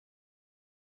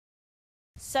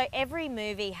So every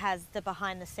movie has the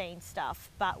behind the scenes stuff,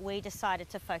 but we decided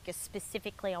to focus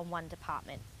specifically on one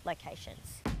department,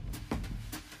 locations.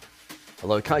 A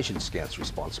location scout's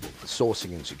responsible for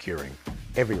sourcing and securing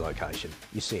every location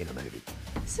you see in a movie.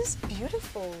 This is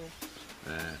beautiful.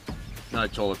 No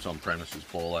toilets on premises,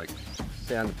 ball like.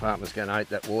 Sound department's going to hate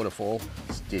that waterfall.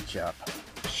 Stitch up.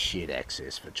 Shit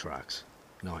access for trucks.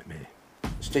 Nightmare.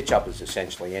 Stitch up is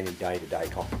essentially any day-to-day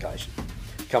complication.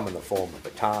 Come in the form of a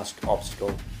task,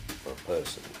 obstacle, or a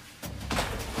person.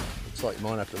 Looks like you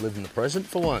might have to live in the present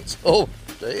for once. Oh,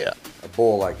 dear. A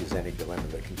ball ache is any dilemma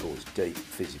that can cause deep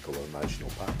physical or emotional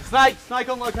pain. Snake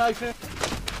on location.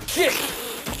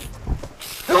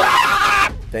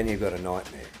 Then you've got a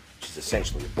nightmare, which is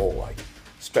essentially a ball ache,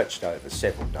 stretched over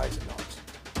several days and nights.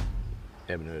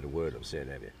 Haven't heard a word I've said,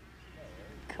 have you?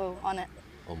 Cool, on it.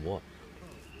 On what?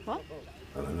 What?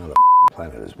 On another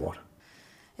planet is what?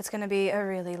 It's going to be a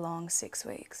really long 6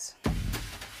 weeks.